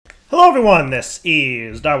Hello everyone, this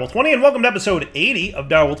is Direwolf20 and welcome to episode 80 of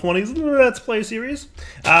Direwolf20's Let's Play series,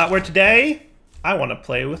 where today I want to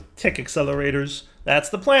play with tick accelerators. That's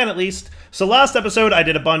the plan, at least. So last episode I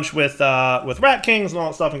did a bunch with Rat Kings and all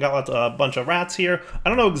that stuff and got a bunch of rats here. I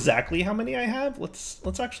don't know exactly how many I have.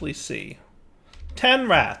 Let's actually see. 10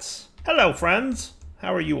 rats. Hello friends.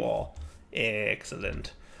 How are you all?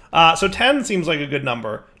 Excellent. So 10 seems like a good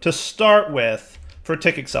number to start with for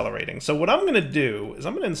tick accelerating. So what I'm going to do is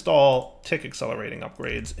I'm going to install tick accelerating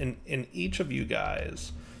upgrades in each of you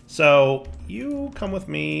guys. So you come with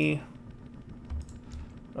me.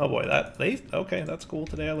 Oh boy, okay, that's cool.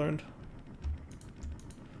 Today I learned.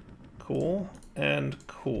 Cool and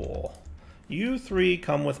cool. You three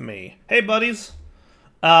come with me. Hey buddies.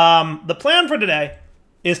 The plan for today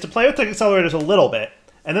is to play with tick accelerators a little bit,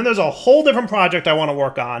 and then there's a whole different project I want to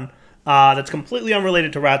work on that's completely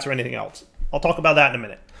unrelated to rats or anything else. I'll talk about that in a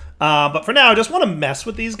minute. But for now, I just want to mess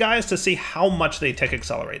with these guys to see how much they tick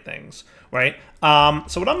accelerate things, right?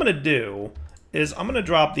 So what I'm going to do is I'm going to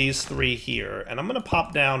drop these three here, and I'm going to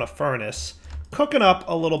pop down a furnace, cooking up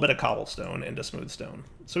a little bit of cobblestone into smooth stone.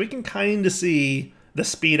 So we can kind of see the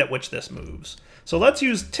speed at which this moves. So let's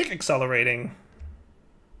use tick accelerating.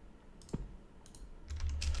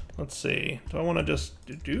 Let's see. Do I want to just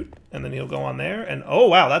do, and then he'll go on there? And oh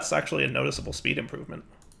wow, that's actually a noticeable speed improvement.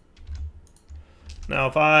 Now,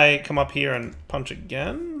 if I come up here and punch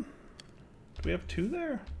again, do we have two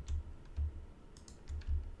there?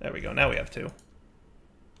 There we go. Now we have two.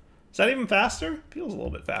 Is that even faster? Feels a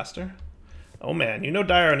little bit faster. Oh man, you know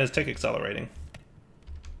Dire and his tick accelerating.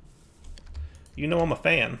 You know I'm a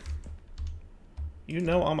fan. You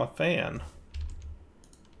know I'm a fan.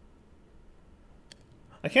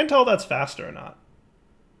 I can't tell if that's faster or not.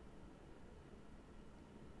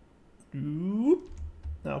 Oop.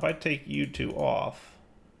 Now, if I take you two off,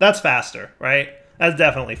 that's faster, right? That's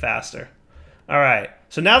definitely faster. All right.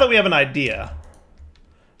 So now that we have an idea,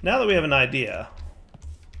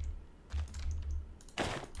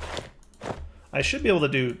 I should be able to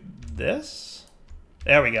do this.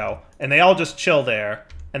 There we go. And they all just chill there,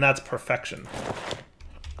 and that's perfection.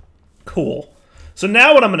 Cool. So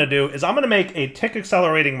now what I'm going to do is I'm going to make a tick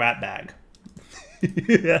accelerating rat bag.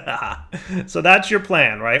 Yeah. So that's your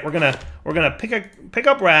plan, right? We're gonna pick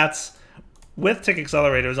up rats with tick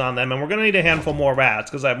accelerators on them, and we're gonna need a handful more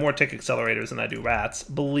rats because I have more tick accelerators than I do rats,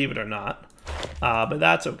 believe it or not. But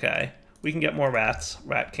that's okay. We can get more rats.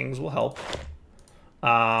 Rat Kings will help.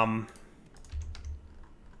 So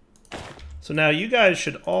now you guys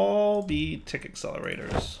should all be tick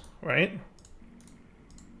accelerators, right?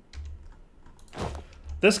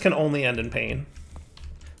 This can only end in pain.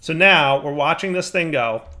 So now we're watching this thing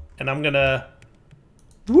go, and I'm gonna.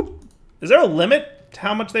 Whoop. Is there a limit to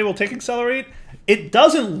how much they will tick accelerate? It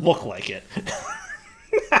doesn't look like it.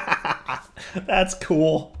 That's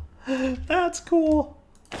cool. That's cool.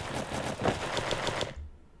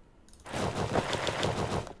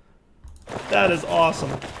 That is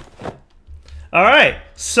awesome. All right,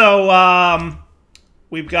 so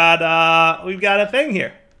we've got a thing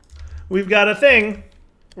here. We've got a thing.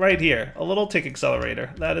 Right here, a little tick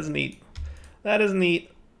accelerator. That is neat. That is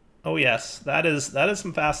neat. Oh yes, that is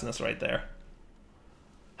some fastness right there.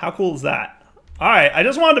 How cool is that? All right, I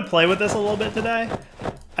just wanted to play with this a little bit today.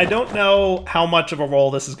 I don't know how much of a role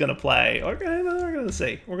this is going to play. Okay, we're going to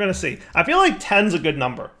see. We're going to see. I feel like 10's a good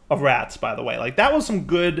number of rats, by the way. Like, that was some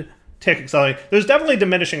good tick accelerating. There's definitely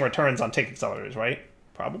diminishing returns on tick accelerators, right?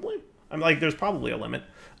 Probably. I'm like, there's probably a limit.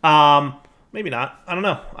 Maybe not. I don't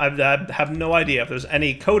know. I have no idea if there's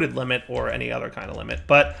any coded limit or any other kind of limit.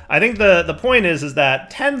 But I think the point is that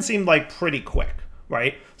 10 seemed like pretty quick,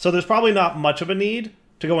 right? So there's probably not much of a need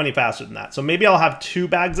to go any faster than that. So maybe I'll have 2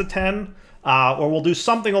 bags of 10, or we'll do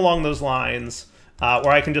something along those lines where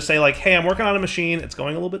I can just say like, hey, I'm working on a machine. It's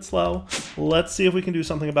going a little bit slow. Let's see if we can do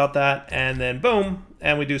something about that. And then boom,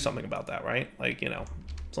 and we do something about that, right? Like, you know,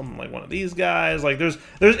 something like one of these guys. Like there's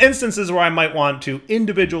instances where I might want to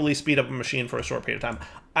individually speed up a machine for a short period of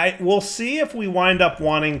time. We'll see if we wind up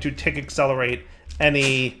wanting to tick accelerate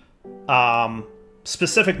any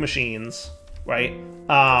specific machines, right?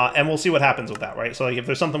 And we'll see what happens with that, right? So like if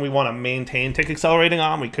there's something we want to maintain tick accelerating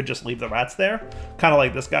on, we could just leave the rats there. Kind of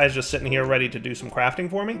like this guy's just sitting here ready to do some crafting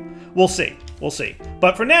for me. We'll see. We'll see.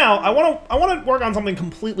 But for now, I want to work on something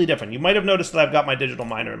completely different. You might have noticed that I've got my digital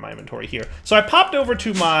miner in my inventory here. So I popped over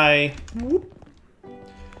to my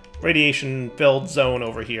radiation-filled zone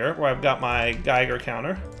over here, where I've got my Geiger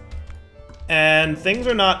counter. And things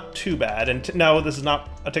are not too bad. And no, this is not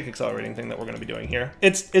a tick accelerating thing that we're going to be doing here.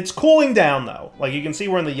 It's cooling down, though. Like, you can see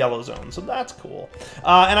we're in the yellow zone, so that's cool.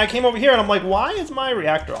 And I came over here, and I'm like, why is my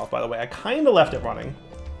reactor off, by the way? I kind of left it running.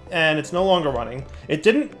 and it's no longer running. It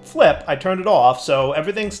didn't flip. I turned it off, so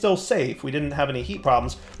everything's still safe. We didn't have any heat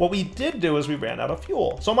problems. What we did do is we ran out of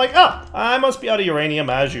fuel. So I'm like, oh, I must be out of uranium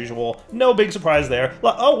as usual. No big surprise there.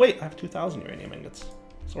 Oh, wait, I have 2,000 uranium ingots.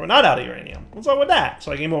 So we're not out of uranium. What's up with that?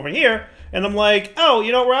 So I came over here, and I'm like, oh,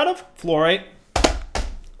 you know what we're out of? Fluorite.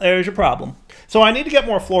 There's your problem. So I need to get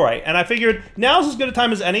more fluorite, and I figured now's as good a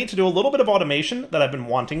time as any to do a little bit of automation that I've been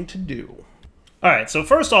wanting to do. All right, so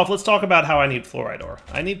first off, let's talk about how I need fluoride ore.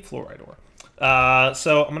 I need fluoride ore.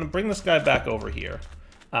 So I'm going to bring this guy back over here.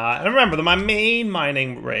 And remember, my main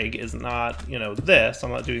mining rig is not, you know, this. I'm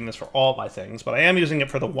not doing this for all my things, but I am using it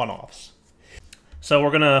for the one-offs. So we're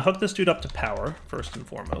going to hook this dude up to power, first and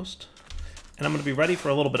foremost. And I'm going to be ready for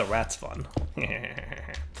a little bit of rats fun.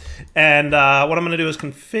 And what I'm going to do is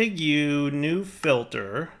configure new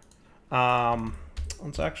filter.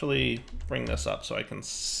 Let's actually bring this up so I can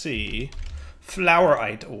see.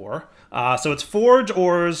 Fluorite ore. So it's forge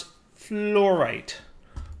ores fluorite.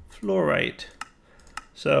 Fluorite.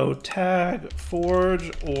 So tag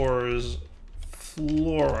forge ores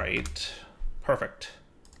fluorite. Perfect.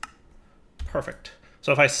 Perfect.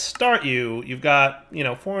 So if I start you, you've got, you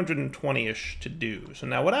know, 420-ish to do. So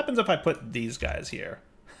now what happens if I put these guys here?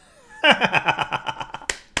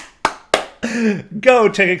 Go,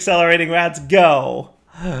 tick accelerating rats, go!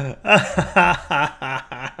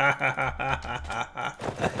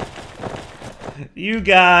 You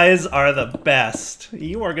guys are the best.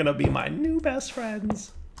 You are gonna be my new best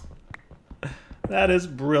friends. That is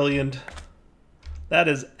brilliant. That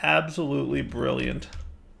is absolutely brilliant.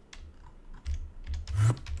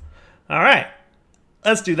 All right,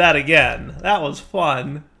 let's do that again. That was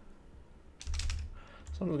fun.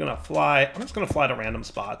 So I'm just gonna fly to random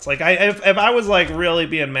spots. Like if I was like really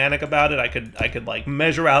being manic about it, I could like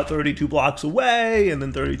measure out 32 blocks away and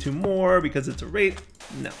then 32 more because it's a rate.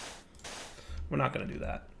 No, we're not gonna do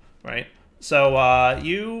that, right? So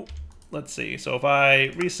let's see. So if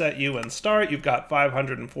I reset you and start, you've got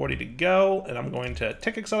 540 to go, and I'm going to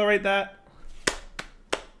tick accelerate that.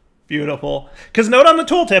 Beautiful. Because note on the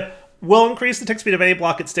tooltip, will increase the tick speed of any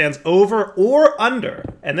block it stands over or under,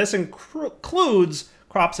 and this includes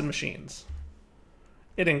crops and machines.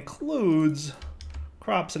 It includes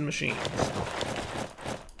crops and machines.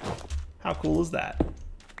 How cool is that?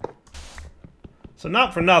 So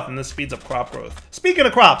not for nothing, this speeds up crop growth. Speaking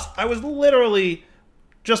of crops, I was literally,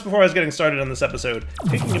 just before I was getting started on this episode,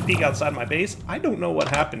 taking a peek outside my base. I don't know what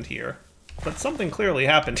happened here, but something clearly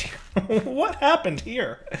happened here. What happened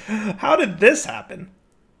here? How did this happen?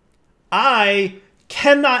 I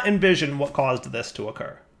cannot envision what caused this to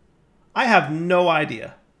occur. I have no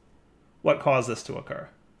idea what caused this to occur.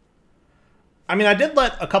 I mean, I did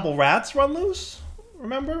let a couple rats run loose,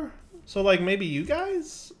 remember? So, like, maybe you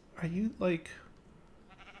guys? Are you, like...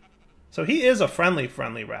 So he is a friendly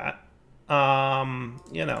rat.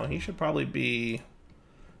 You know, he should probably be...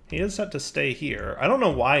 He is set to stay here. I don't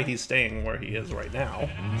know why he's staying where he is right now.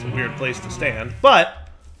 It's a weird place to stand, but...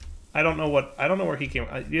 I don't know where he came.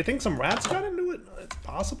 Do you think some rats got into it? It's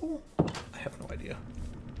possible? I have no idea.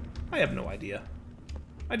 I have no idea.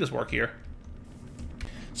 I just work here.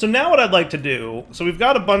 So now what I'd like to do, so we've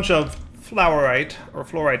got a bunch of fluorite or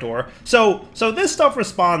fluorite ore. So this stuff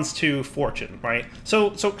responds to fortune, right?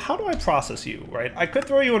 So how do I process you, right? I could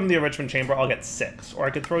throw you into the enrichment chamber, I'll get 6, or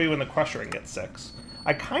I could throw you in the crusher and get 6.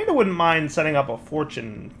 I kind of wouldn't mind setting up a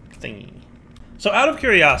fortune thingy. So out of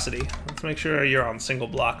curiosity, let's make sure you're on single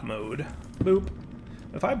block mode. Boop.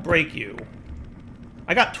 If I break you,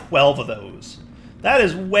 I got 12 of those. That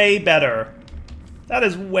is way better. That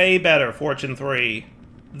is way better, Fortune 3,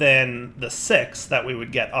 than the 6 that we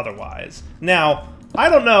would get otherwise. Now, I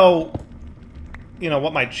don't know, you know,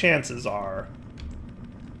 what my chances are.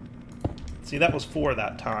 See, that was 4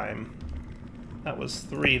 that time. That was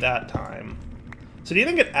 3 that time. So do you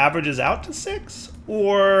think it averages out to 6?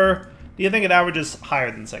 Or... do you think it averages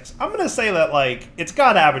higher than 6? I'm going to say that, like, it's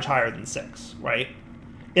got to average higher than 6, right?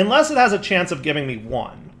 Unless it has a chance of giving me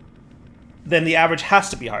 1, then the average has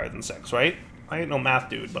to be higher than 6, right? I ain't no math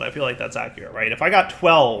dude, but I feel like that's accurate, right? If I got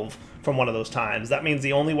 12 from one of those times, that means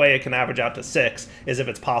the only way it can average out to 6 is if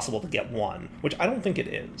it's possible to get 1, which I don't think it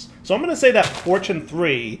is. So I'm going to say that Fortune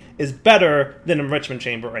 3 is better than Enrichment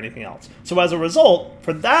Chamber or anything else. So as a result,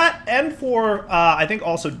 for that and for, I think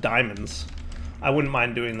also diamonds, I wouldn't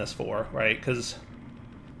mind doing this for, right? Because,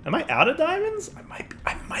 am I out of diamonds? I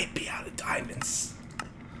might be out of diamonds.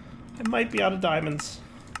 I might be out of diamonds.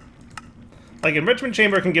 Like, Enrichment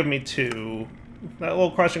Chamber can give me 2. That little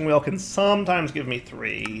crushing wheel can sometimes give me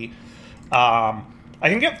 3. I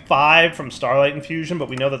can get 5 from Starlight Infusion, but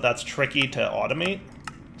we know that that's tricky to automate.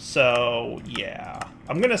 So, yeah.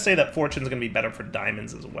 I'm going to say that fortune's going to be better for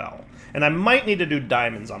diamonds as well. And I might need to do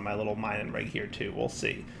diamonds on my little mining rig here too. We'll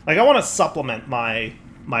see. Like, I want to supplement my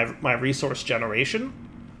resource generation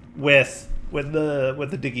with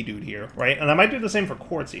the diggy dude here, right? And I might do the same for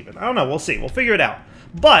quartz even. I don't know. We'll see. We'll figure it out.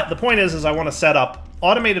 But the point is I want to set up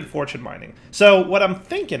automated fortune mining. So what I'm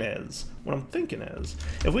thinking is,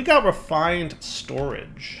 if we got refined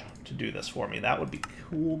storage to do this for me, that would be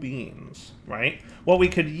cool beans, right? What we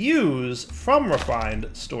could use from refined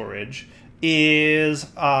storage is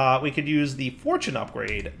we could use the fortune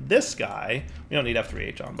upgrade, this guy, we don't need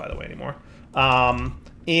F3H on, by the way, anymore,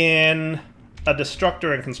 in a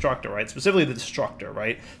destructor and constructor, right? Specifically the destructor,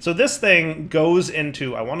 right? So this thing goes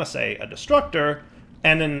into, I want to say, a destructor,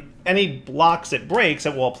 and then any blocks it breaks,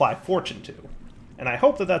 it will apply fortune to. And I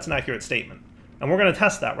hope that that's an accurate statement. And we're going to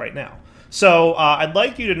test that right now. So I'd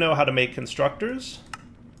like you to know how to make constructors.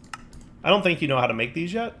 I don't think you know how to make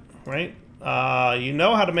these yet, right? You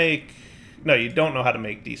know how to make... No, you don't know how to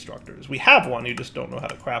make destructors. We have one, you just don't know how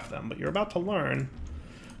to craft them. But you're about to learn,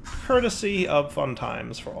 courtesy of fun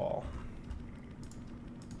times for all.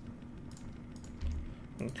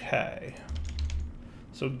 Okay.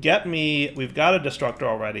 So get me... We've got a destructor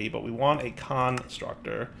already, but we want a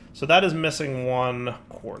constructor. So that is missing one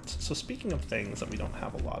quartz. So speaking of things that we don't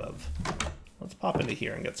have a lot of, let's pop into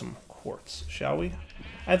here and get some quartz, shall we?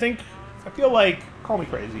 I feel like, call me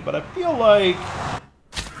crazy, but I feel like...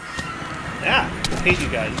 I hate you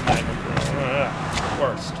guys.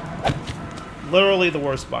 Worst. Literally the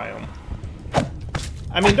worst biome.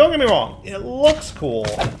 I mean, don't get me wrong, it looks cool,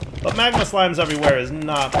 but magma slimes everywhere is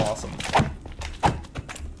not awesome.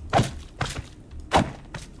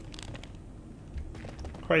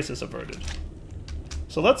 Crisis averted.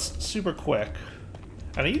 So let's super quick.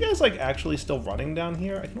 And are you guys like actually still running down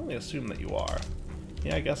here? I can only assume that you are.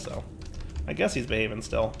 Yeah, I guess so. I guess he's behaving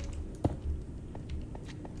still.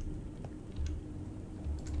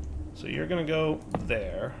 So you're gonna go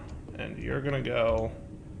there, and you're gonna go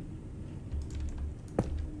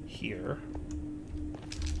here.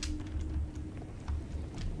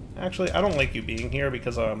 Actually, I don't like you being here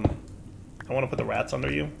because I want to put the rats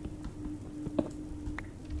under you.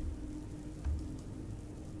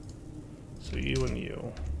 So you and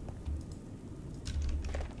you.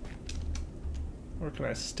 Where can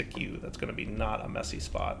I stick you? That's going to be not a messy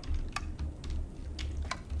spot.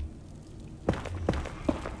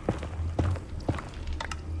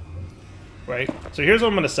 Right? So here's what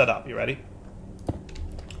I'm going to set up. You ready?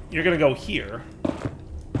 You're going to go here.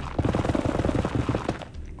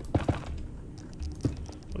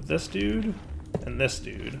 With this dude and this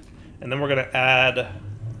dude. And then we're going to add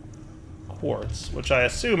quartz, which I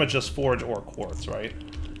assume is just forge ore quartz, right?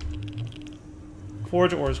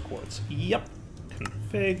 Forge ores quartz. Yep.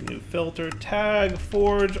 Config, new filter, tag,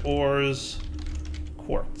 forge ores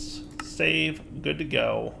quartz. Save, good to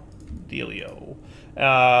go. Dealio.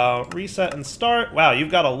 Reset and start. Wow,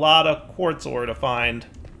 you've got a lot of quartz ore to find.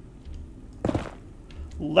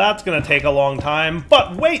 That's gonna take a long time,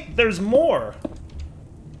 but wait, there's more!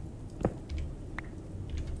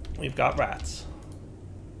 We've got rats.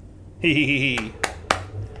 Hehehe.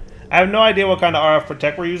 I have no idea what kind of RF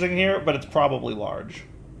protect we're using here, but it's probably large.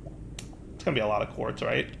 It's gonna be a lot of quartz,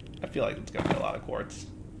 right? I feel like it's gonna be a lot of quartz.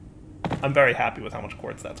 I'm very happy with how much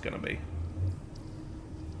quartz that's gonna be.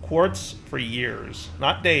 Quartz for years.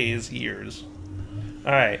 Not days, years.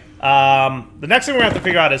 Alright. The next thing we're gonna have to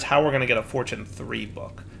figure out is how we're gonna get a Fortune 3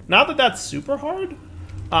 book. Not that that's super hard,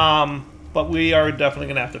 but we are definitely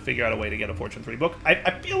gonna have to figure out a way to get a Fortune 3 book.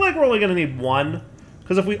 I feel like we're only gonna need one,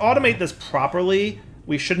 because if we automate this properly,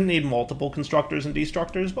 we shouldn't need multiple constructors and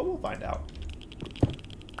destructors, but we'll find out.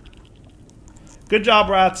 Good job,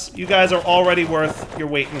 rats. You guys are already worth your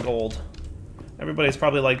weight in gold. Everybody's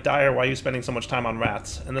probably like, Dyer, why are you spending so much time on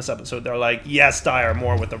rats? In this episode, they're like, yes, Dyer,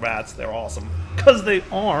 more with the rats. They're awesome. Because they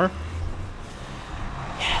are.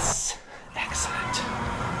 Yes. Excellent.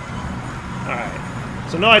 Alright.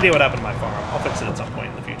 So no idea what happened to my farm. I'll fix it at some point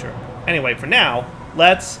in the future. Anyway, for now,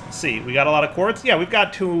 let's see. We got a lot of quartz? Yeah, we've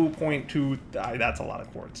got 2.2... that's a lot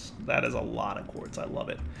of quartz. That is a lot of quartz. I love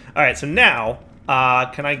it. Alright, so now,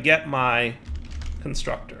 can I get my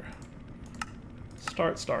constructor?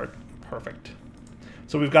 Start. Perfect.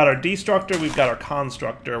 So we've got our destructor, we've got our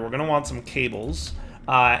constructor. We're going to want some cables.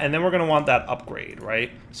 And then we're going to want that upgrade,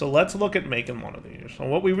 right? So let's look at making one of these. So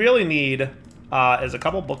what we really need is a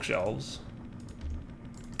couple bookshelves.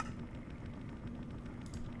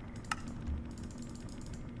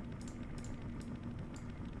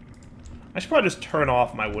 I should probably just turn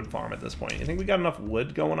off my wood farm at this point. You think we got enough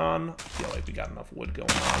wood going on? I feel like we got enough wood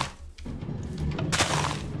going on.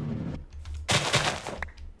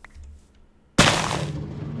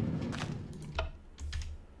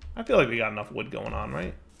 I feel like we got enough wood going on,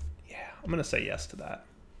 right? Yeah, I'm going to say yes to that.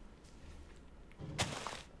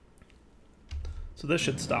 So this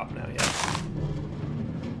should stop now, yeah.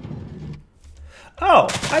 Oh,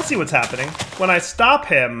 I see what's happening. When I stop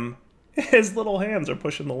him, his little hands are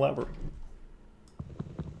pushing the lever.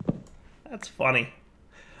 That's funny.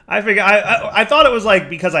 I figure I thought it was like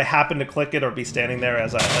because I happened to click it or be standing there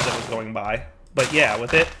as it was going by. But yeah,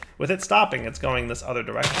 with it stopping, it's going this other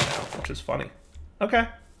direction now, which is funny. Okay,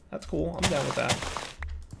 that's cool. I'm down with that.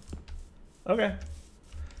 Okay.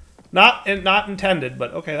 Not intended,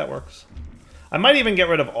 but okay, that works. I might even get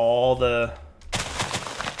rid of all the...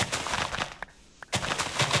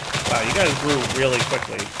 Wow, you guys grew really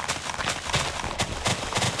quickly.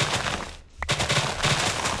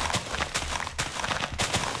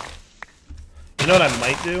 You know what I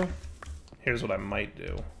might do? Here's what I might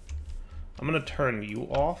do. I'm going to turn you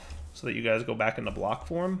off so that you guys go back into block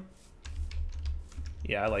form.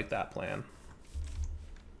 Yeah, I like that plan.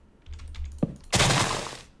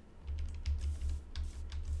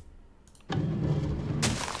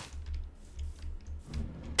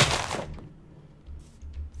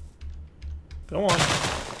 Go on.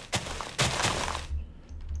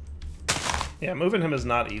 Yeah, moving him is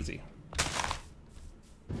not easy.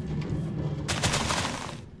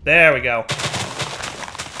 There we go.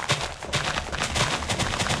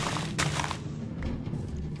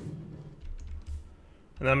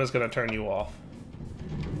 And I'm just going to turn you off.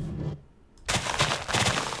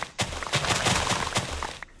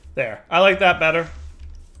 There. I like that better.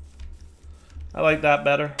 I like that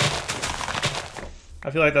better. I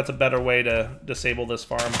feel like that's a better way to disable this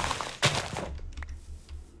farm.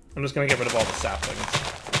 I'm just going to get rid of all the saplings.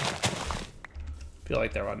 I feel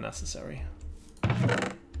like they're unnecessary.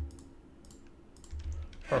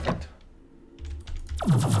 Perfect.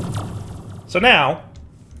 So now,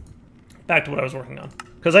 back to what I was working on.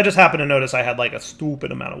 Because I just happened to notice I had like a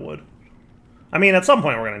stupid amount of wood. I mean, at some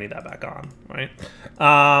point we're going to need that back on,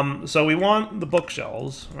 right? So we want the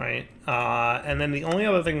bookshelves, right? And then the only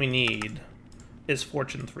other thing we need is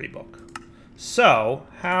Fortune 3 book. So,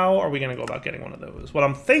 how are we going to go about getting one of those? What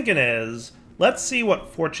I'm thinking is, let's see what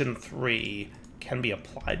Fortune 3 can be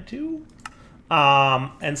applied to.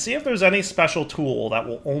 And see if there's any special tool that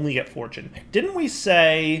will only get Fortune. Didn't we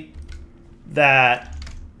say that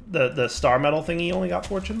the star metal thingy only got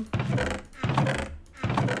Fortune?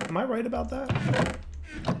 Am I right about that?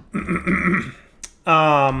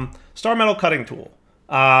 Star metal cutting tool.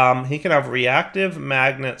 He can have reactive,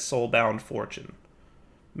 magnet, soulbound, Fortune.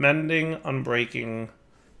 Mending, unbreaking.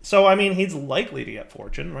 So, I mean, he's likely to get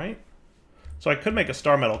Fortune, right? So I could make a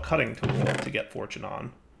star metal cutting tool to get Fortune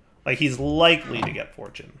on. Like, he's likely to get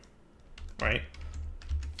Fortune, right?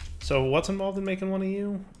 So what's involved in making one of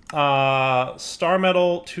you? Star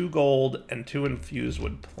metal, 2 gold, and 2 infused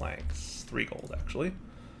wood planks. 3 gold, actually.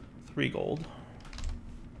 3 gold.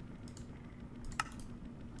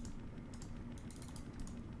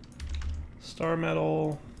 Star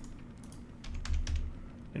metal,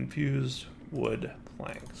 infused wood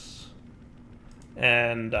planks.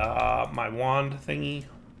 And my wand thingy.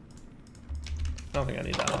 I don't think I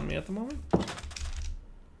need that on me at the moment.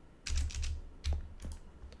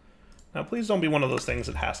 Now, please don't be one of those things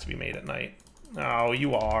that has to be made at night. Oh,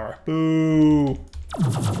 you are. Boo!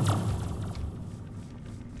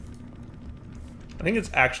 I think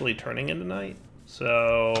it's actually turning into night,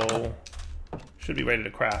 so should be ready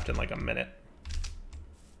to craft in like a minute.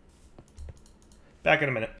 Back in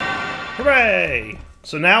a minute. Hooray!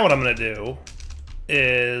 So now what I'm going to do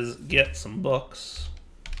is get some books.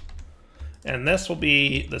 And this will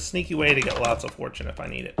be the sneaky way to get lots of Fortune if I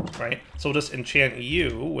need it, right? So we'll just enchant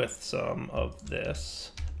you with some of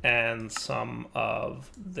this and some of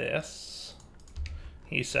this.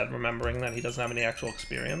 He said, remembering that he doesn't have any actual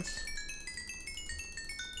experience.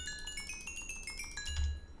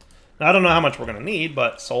 Now, I don't know how much we're going to need,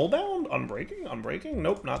 but soulbound? Unbreaking? Unbreaking?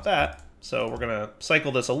 Nope, not that. So we're going to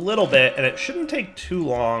cycle this a little bit, and it shouldn't take too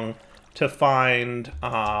long to find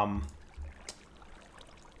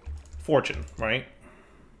Fortune, right?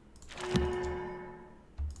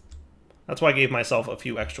 That's why I gave myself a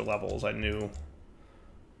few extra levels. I knew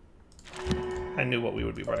what we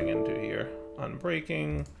would be running into here.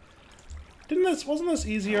 Unbreaking. Wasn't this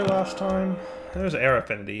easier last time? There's air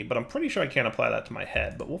affinity, but I'm pretty sure I can't apply that to my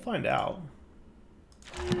head, but we'll find out.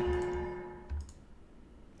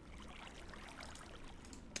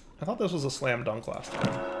 I thought this was a slam dunk last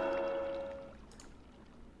time.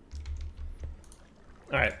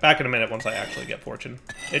 Alright, back in a minute once I actually get Fortune.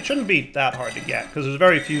 It shouldn't be that hard to get, because there's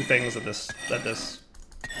very few things that this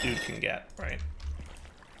dude can get, right?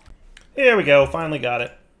 Here we go, finally got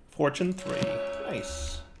it. Fortune 3.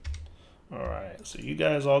 Nice. Alright, so you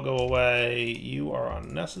guys all go away. You are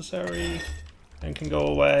unnecessary and can go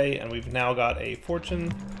away. And we've now got a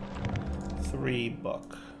Fortune 3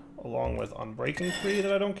 book, along with Unbreaking 3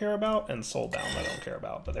 that I don't care about, and Soulbound that I don't care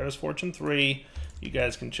about. But there's Fortune 3. You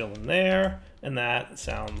guys can chill in there, and that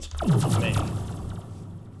sounds cool to me.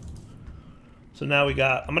 So now we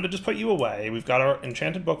got, I'm going to just put you away. We've got our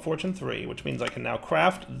Enchanted Book Fortune 3, which means I can now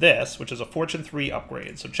craft this, which is a Fortune 3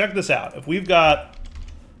 upgrade. So check this out. If we've got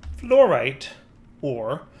fluorite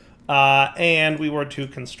ore, and we were to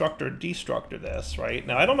constructor destructor this, right?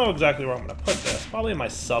 Now, I don't know exactly where I'm going to put this. Probably in my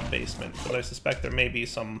sub-basement, because I suspect there may be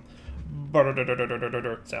some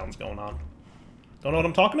sounds going on. Don't know what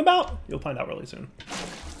I'm talking about? You'll find out really soon.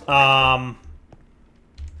 So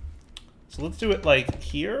let's do it like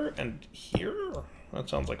here and here. That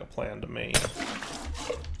sounds like a plan to me.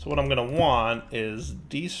 So what I'm going to want is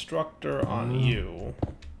destructor on you.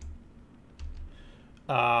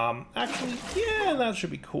 Actually, yeah, that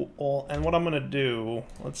should be cool. And what I'm going to do,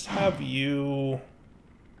 let's have you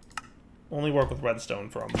only work with redstone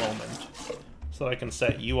for a moment so that I can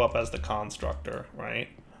set you up as the constructor, right?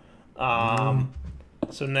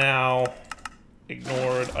 So now,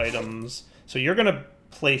 ignored items. So you're going to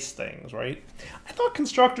place things, right? I thought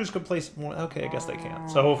constructors could place more. Okay, I guess they can.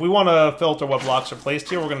 So if we want to filter what blocks are placed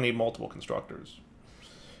here, we're going to need multiple constructors.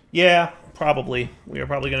 Yeah, probably. We are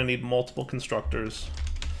probably going to need multiple constructors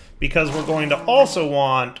because we're going to also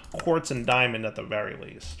want quartz and diamond at the very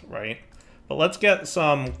least, right? But let's get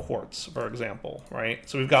some quartz, for example, right?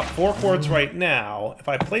 So we've got 4 quartz right now. If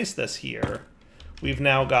I place this here, we've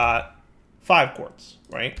now got 5 quartz,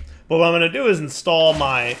 right? But what I'm going to do is install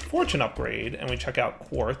my fortune upgrade, and we check out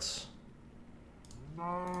quartz.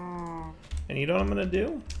 And you know what I'm going to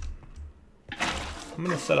do? I'm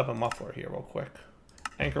going to set up a muffler here real quick.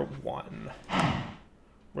 Anchor 1.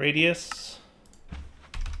 Radius.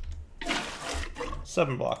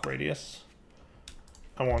 7 block radius.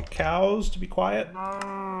 I want cows to be quiet.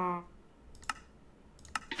 And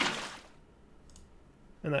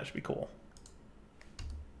that should be cool.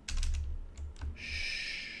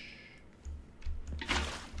 Shh.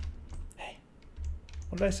 Hey.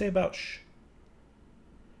 What did I say about shh?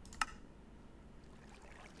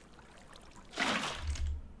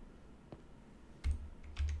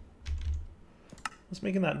 What's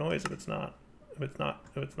making that noise if it's not? If it's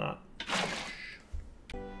not.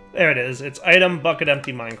 There it is. It's item bucket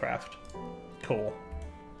empty Minecraft. Cool.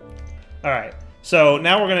 Alright. So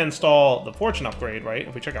now we're going to install the fortune upgrade, right?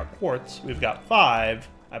 If we check out quartz, we've got 5.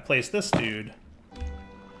 I place this dude.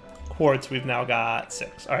 Quartz, we've now got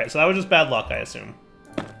 6. Alright, so that was just bad luck, I assume.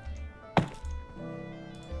 Okay,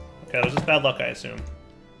 that was just bad luck, I assume.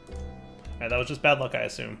 Alright, that was just bad luck, I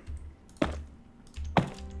assume.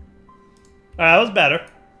 Alright, that was better.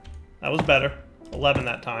 That was better. 11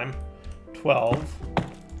 that time. 12.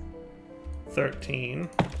 13.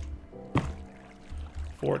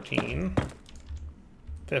 14.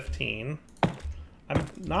 15. I'm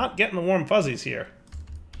not getting the warm fuzzies here.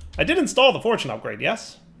 I did install the fortune upgrade,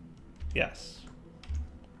 yes? Yes.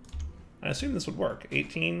 I assume this would work.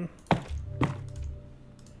 18.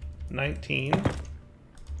 19.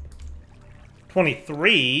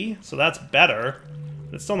 23. So that's better.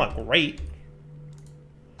 But it's still not great.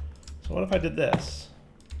 So what if I did this?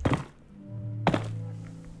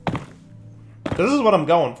 This is what I'm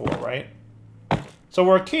going for, right? So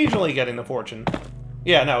we're occasionally getting the fortune.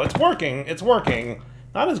 Yeah, no, it's working. It's working.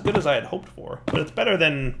 Not as good as I had hoped for, but it's better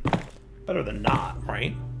than not,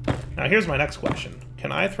 right? Now here's my next question.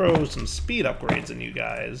 Can I throw some speed upgrades in you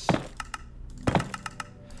guys?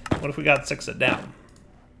 What if we got 6 of them?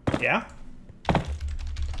 Yeah?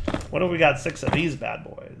 What if we got 6 of these bad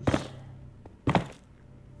boys?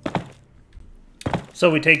 So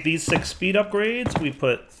we take these 6 speed upgrades, we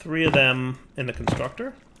put 3 of them in the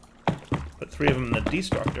constructor, put 3 of them in the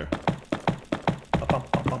destructor.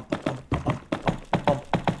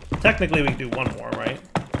 Technically we can do 1 more, right?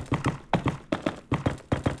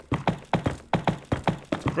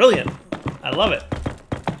 Brilliant. I love it.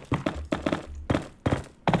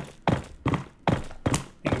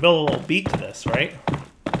 You can build a little beak to this, right?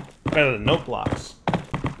 Better than note blocks.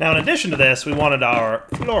 Now, in addition to this, we wanted our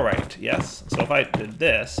fluorite, yes? So if I did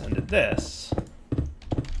this and did this,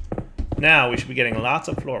 now we should be getting lots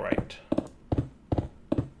of fluorite.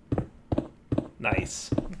 Nice.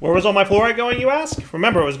 Where was all my fluorite going, you ask?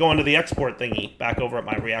 Remember, it was going to the export thingy back over at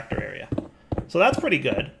my reactor area. So that's pretty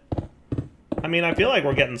good. I mean, I feel like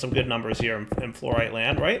we're getting some good numbers here in fluorite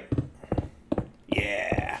land, right?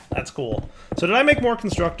 Yeah, that's cool. So did I make more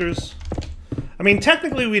constructors? I mean,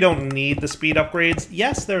 technically we don't need the speed upgrades.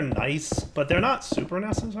 Yes, they're nice, but they're not super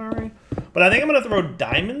necessary. But I think I'm going to throw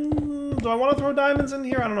diamond Do I want to throw diamonds in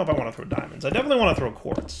here? I don't know if I want to throw diamonds. I definitely want to throw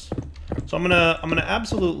quartz. So I'm gonna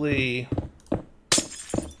absolutely...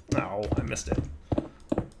 No, I missed it.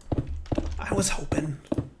 I was hoping.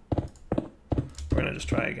 We're gonna just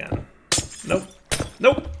try again. Nope.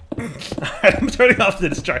 Nope. I'm turning off the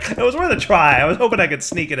distract. It was worth a try. I was hoping I could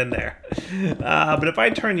sneak it in there. But if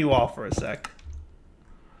I turn you off for a sec,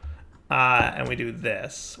 and we do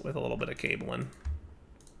this with a little bit of cabling,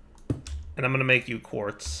 and I'm gonna make you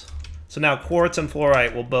quartz. So now quartz and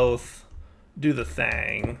fluorite will both do the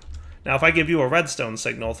thing. Now if I give you a redstone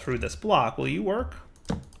signal through this block, will you work?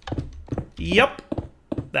 Yep.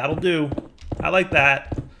 That'll do. I like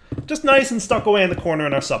that. Just nice and stuck away in the corner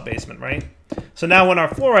in our sub-basement, right? So now when our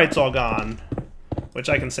fluorite's all gone, which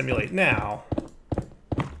I can simulate now,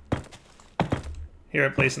 here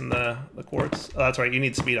at placing the quartz. Oh, that's right, you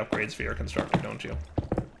need speed upgrades for your constructor, don't you?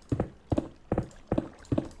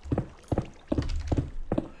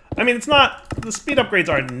 I mean, it's not... The speed upgrades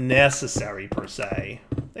aren't necessary, per se.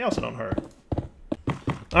 They also don't hurt.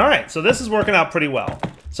 Alright, so this is working out pretty well.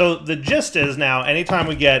 So the gist is now, anytime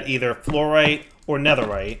we get either fluorite or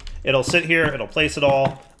netherite, it'll sit here, it'll place it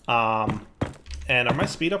all. And are my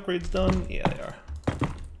speed upgrades done? Yeah, they are.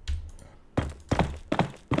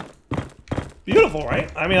 Beautiful, right?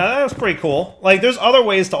 I mean, that was pretty cool. Like, there's other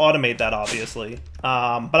ways to automate that, obviously.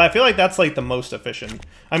 But I feel like that's, like, the most efficient.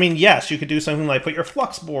 I mean, yes, you could do something like put your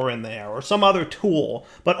flux bore in there or some other tool.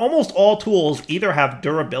 But almost all tools either have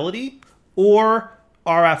durability or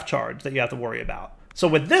RF charge that you have to worry about. So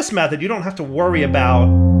with this method, you don't have to worry about...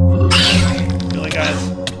 Really, guys?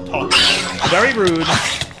 Talk. Very rude.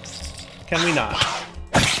 Can we not?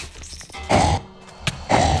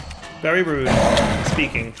 Very rude.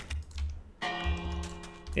 Speaking.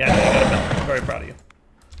 Yeah, no, you got a belt. I'm very proud of you.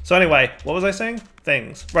 So anyway, what was I saying?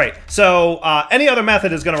 Things. Right. So any other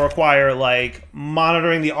method is going to require, like,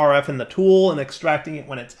 monitoring the RF in the tool and extracting it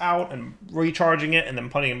when it's out and recharging it and then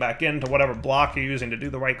putting it back into whatever block you're using to do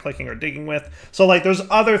the right clicking or digging with. So, like, there's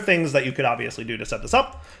other things that you could obviously do to set this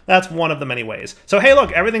up. That's one of the many ways. So, hey,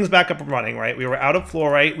 look, everything's back up and running, right? We were out of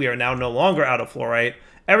fluorite. We are now no longer out of fluorite.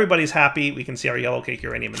 Everybody's happy. We can see our yellow cake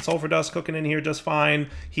uranium and sulfur dust cooking in here just fine.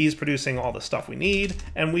 He's producing all the stuff we need,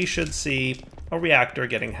 and we should see a reactor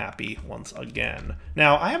getting happy once again.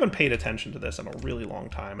 Now, I haven't paid attention to this in a really long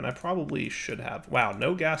time, and I probably should have. Wow,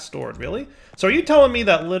 no gas stored, really? So are you telling me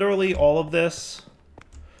that literally all of this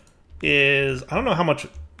is... I don't know how much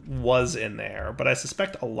was in there, but I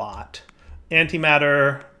suspect a lot.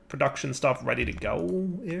 Antimatter, production stuff ready to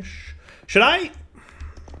go-ish. Should I...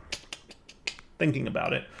 Thinking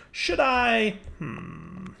about it. Should I...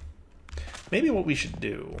 Maybe what we should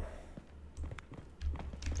do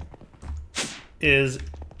is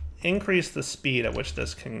increase the speed at which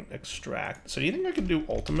this can extract. So do you think I could do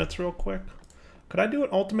ultimates real quick? Could I do an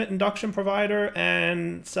ultimate induction provider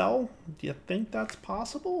and sell? Do you think that's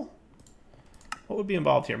possible? What would be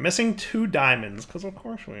involved here? Missing 2 diamonds, because of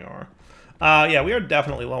course we are. Yeah, we are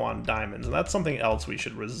definitely low on diamonds, and that's something else we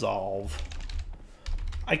should resolve.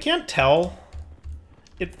 I can't tell.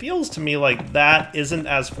 It feels to me like that isn't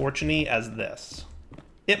as fortunate as this.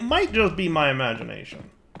 It might just be my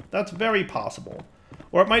imagination. That's very possible.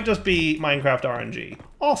 Or it might just be Minecraft RNG.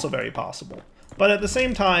 Also very possible. But at the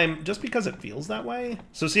same time, just because it feels that way...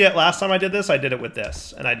 So see, last time I did this, I did it with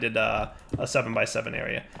this. And I did a 7x7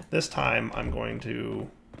 area. This time, I'm going to...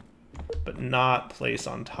 But not place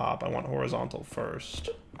on top. I want horizontal first.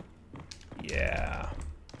 Yeah...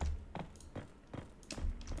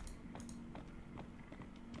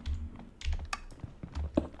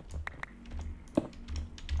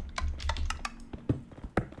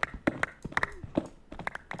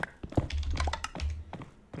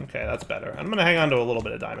 Okay, that's better. I'm going to hang on to a little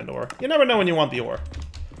bit of diamond ore. You never know when you want the ore.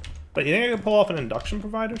 But you think I could pull off an induction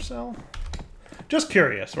provider cell? Just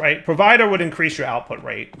curious, right? Provider would increase your output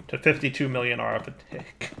rate to 52 million RF a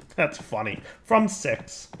tick. That's funny. From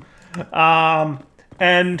 6.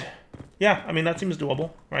 And, yeah, I mean, that seems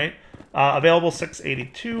doable, right? Available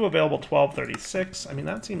 682, available 1236. I mean,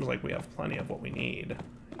 that seems like we have plenty of what we need.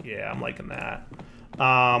 Yeah, I'm liking that.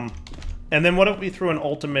 And then what if we threw an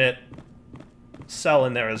ultimate... cell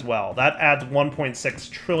in there as well? That adds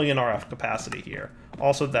 1.6 trillion RF capacity here.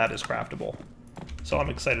 Also, that is craftable. So I'm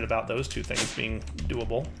excited about those 2 things being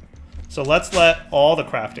doable. So let's let all the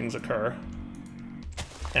craftings occur.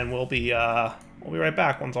 And we'll be right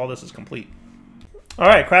back once all this is complete.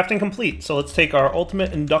 Alright, crafting complete. So let's take our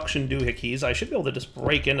ultimate induction doohickeys. I should be able to just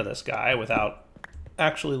break into this guy without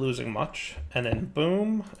actually losing much. And then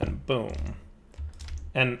boom, and boom.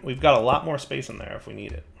 And we've got a lot more space in there if we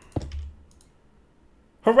need it.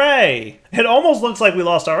 Hooray! It almost looks like we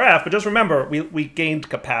lost RF, but just remember, we gained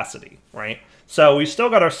capacity. right? So we've still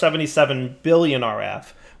got our 77 billion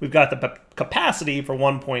RF. We've got the capacity for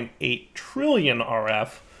 1.8 trillion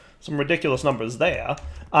RF. Some ridiculous numbers there.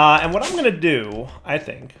 And what I'm going to do, I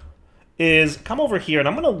think, is come over here, and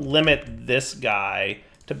I'm going to limit this guy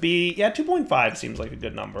to be, yeah, 2.5 seems like a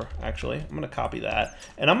good number, actually. I'm going to copy that.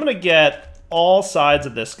 And I'm going to get all sides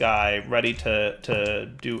of this guy ready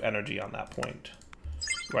to do energy on that point,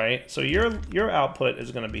 right? So your output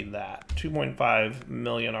is going to be that, 2.5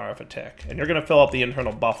 million RF a tick. And you're going to fill up the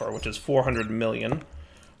internal buffer, which is 400 million,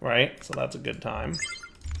 right? So that's a good time.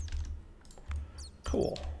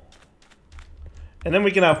 Cool. And then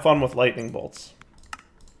we can have fun with lightning bolts.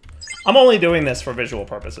 I'm only doing this for visual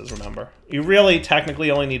purposes, remember. You really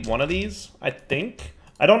technically only need one of these, I think.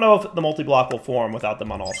 I don't know if the multi-block will form without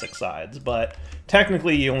them on all 6 sides, but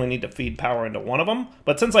technically you only need to feed power into one of them.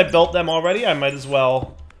 But since I built them already, I might as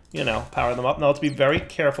well, you know, power them up. Now let's be very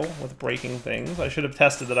careful with breaking things. I should have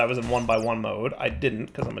tested that I was in 1x1 mode. I didn't,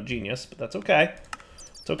 because I'm a genius, but that's okay.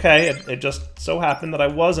 It's okay, it just so happened that I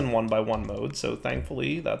was in 1x1 mode, so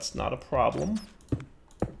thankfully that's not a problem.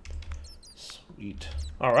 Sweet.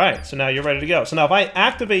 All right, so now you're ready to go. So now if I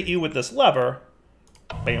activate you with this lever,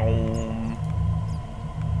 boom,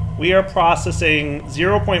 we are processing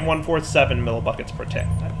 0.147 millibuckets per tick.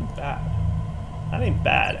 That ain't bad. That ain't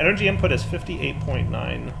bad. Energy input is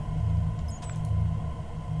 58.9.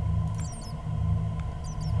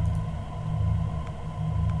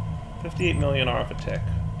 $58 million RF a tick.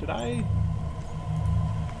 Did I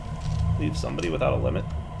leave somebody without a limit?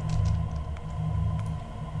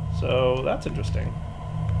 So that's interesting.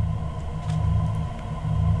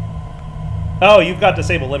 Oh, you've got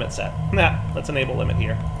disable limit set. Nah, let's enable limit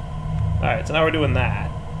here. Alright, so now we're doing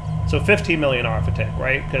that. So 15 million RF a tick,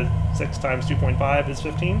 right? Because 6 times 2.5 is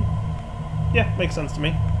 15? Yeah, makes sense to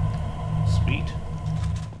me. Sweet.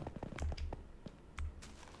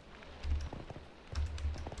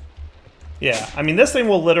 Yeah, I mean, this thing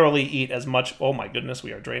will literally eat as much... Oh my goodness,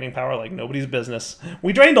 we are draining power like nobody's business.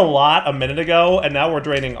 We drained a lot a minute ago, and now we're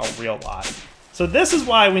draining a real lot. So this is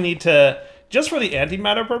why we need to... Just for the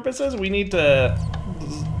antimatter purposes, we need to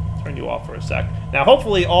turn you off for a sec. Now,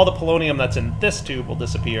 hopefully, all the polonium that's in this tube will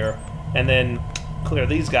disappear, and then clear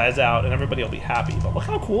these guys out, and everybody will be happy. But look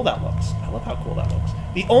how cool that looks. I love how cool that looks.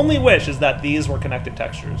 The only wish is that these were connected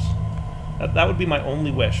textures. That would be my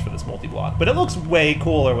only wish for this multi-block. But it looks way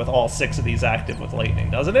cooler with all 6 of these active with lightning,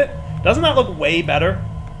 doesn't it? Doesn't that look way better?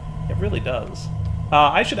 It really does.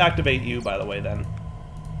 I should activate you, by the way, then.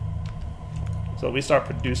 So we start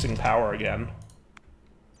producing power again.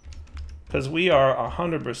 Because we are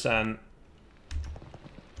 100%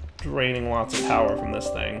 draining lots of power from this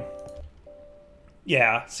thing.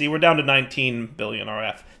 Yeah, see, we're down to 19 billion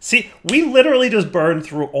RF. See, we literally just burned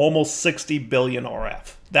through almost 60 billion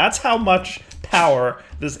RF. That's how much power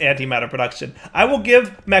this antimatter production. I will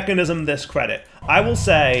give Mechanism this credit. I will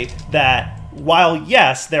say that while,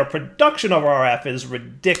 yes, their production of RF is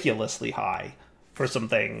ridiculously high for some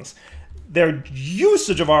things, their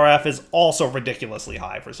usage of RF is also ridiculously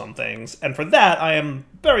high for some things, and for that, I am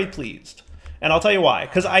very pleased. And I'll tell you why.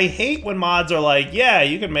 Because I hate when mods are like, yeah,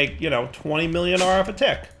 you can make, 20 million RF a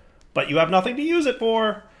tick, but you have nothing to use it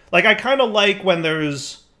for. Like, I kind of like when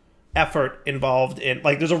there's effort involved in,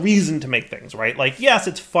 like, there's a reason to make things, right? Like, yes,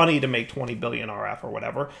 it's funny to make 20 billion RF or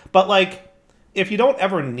whatever, but, like, if you don't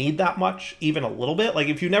ever need that much, even a little bit, like,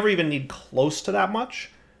 if you never even need close to that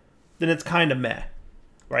much, then it's kind of meh.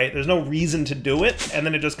 Right? There's no reason to do it, and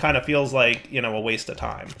then it just kind of feels like, a waste of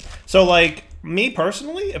time. So, like, me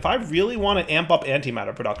personally, if I really want to amp up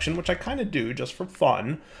antimatter production, which I kind of do just for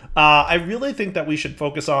fun, I really think that we should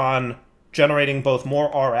focus on generating both more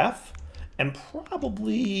RF and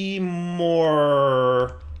probably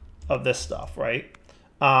more of this stuff, right?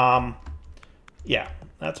 Yeah,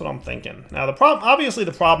 that's what I'm thinking. Now, obviously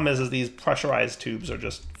the problem is these pressurized tubes are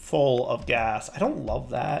just full of gas. I don't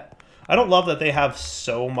love that. I don't love that they have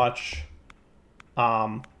so much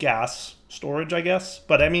gas storage, I guess.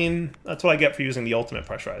 But, I mean, that's what I get for using the ultimate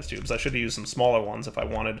pressurized tubes. I should have used some smaller ones if I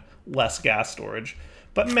wanted less gas storage.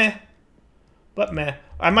 But meh. But meh.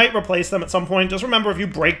 I might replace them at some point. Just remember, if you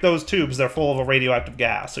break those tubes, they're full of a radioactive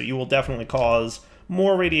gas. So you will definitely cause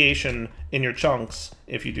more radiation in your chunks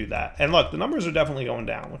if you do that. And look, the numbers are definitely going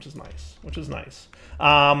down, which is nice. Which is nice.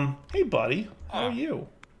 Hey, buddy. How are you?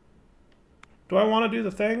 Do I want to do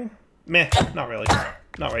the thing? Meh, not really.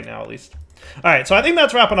 Not right now, at least. Alright, so I think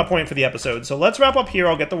that's wrapping up point for the episode. So let's wrap up here.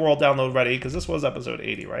 I'll get the world download ready, because this was episode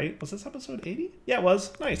 80, right? Was this episode 80? Yeah, it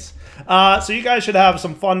was. Nice. So you guys should have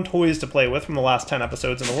some fun toys to play with from the last 10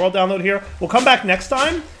 episodes in the world download here. We'll come back next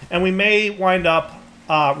time, and we may wind up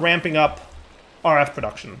ramping up RF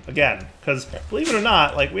production again, because believe it or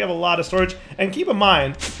not, like, we have a lot of storage. And keep in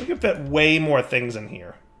mind, we can fit way more things in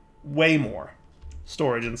here. Way more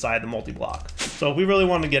storage inside the multi-block. So if we really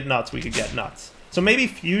wanted to get nuts, we could get nuts. So maybe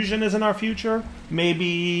fusion is in our future.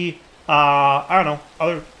 Maybe, I don't know,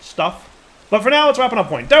 other stuff. But for now, it's wrapping up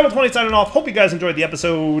point. Darwin20 signing off. Hope you guys enjoyed the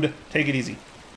episode. Take it easy.